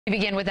We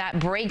begin with that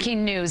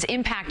breaking news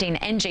impacting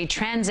NJ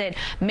Transit.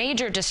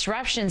 Major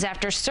disruptions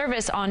after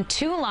service on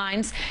 2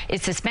 lines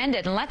is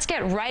suspended. And let's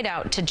get right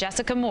out to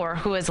Jessica Moore,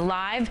 who is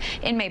live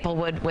in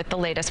Maplewood with the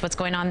latest. What's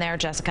going on there,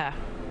 Jessica?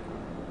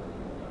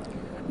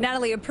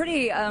 Natalie, a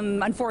pretty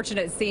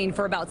unfortunate scene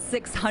for about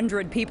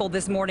 600 people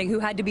this morning who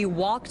had to be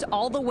walked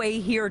all the way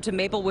here to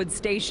Maplewood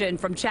Station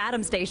from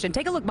Chatham Station.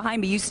 Take a look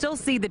behind me. You still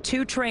see the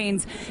 2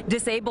 trains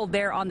disabled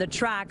there on the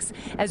tracks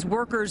as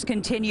workers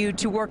continue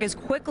to work as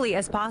quickly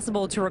as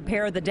possible to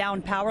repair the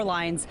downed power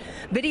lines.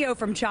 Video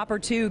from Chopper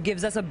 2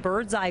 gives us a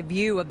bird's eye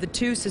view of the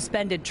 2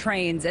 suspended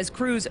trains as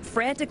crews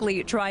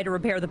frantically try to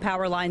repair the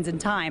power lines in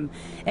time.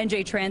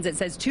 NJ Transit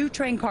says 2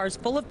 train cars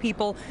full of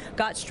people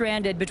got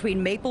stranded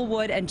between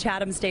Maplewood and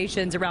Chatham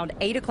stations around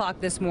 8 o'clock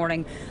this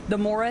morning. The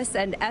Morris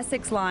and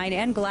Essex line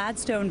and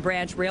Gladstone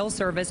branch rail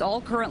service all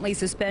currently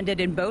suspended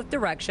in both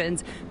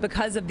directions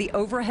because of the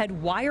overhead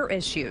wire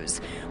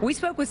issues. We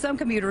spoke with some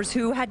commuters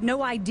who had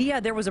no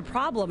idea there was a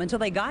problem until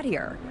they got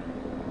here.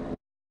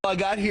 I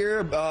got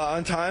here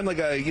on time, like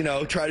I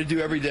try to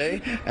do every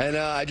day, and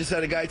I just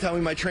had a guy tell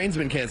me my train's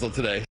been canceled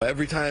today.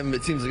 Every time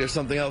it seems like there's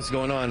something else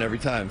going on every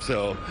time,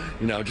 so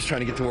just trying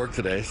to get to work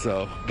today,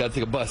 so got to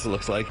take a bus, it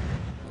looks like.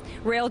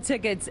 Rail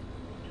tickets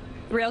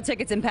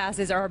and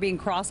passes are being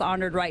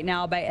cross-honored right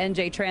now by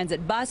NJ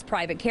Transit Bus,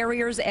 private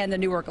carriers, and the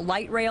Newark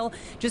Light Rail.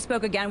 Just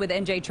spoke again with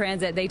NJ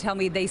Transit. They tell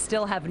me they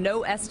still have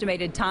no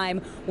estimated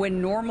time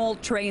when normal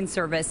train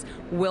service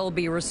will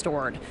be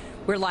restored.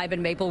 We're live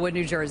in Maplewood,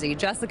 New Jersey.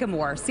 Jessica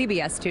Moore,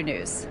 CBS 2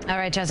 News. All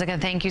right, Jessica,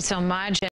 thank you so much.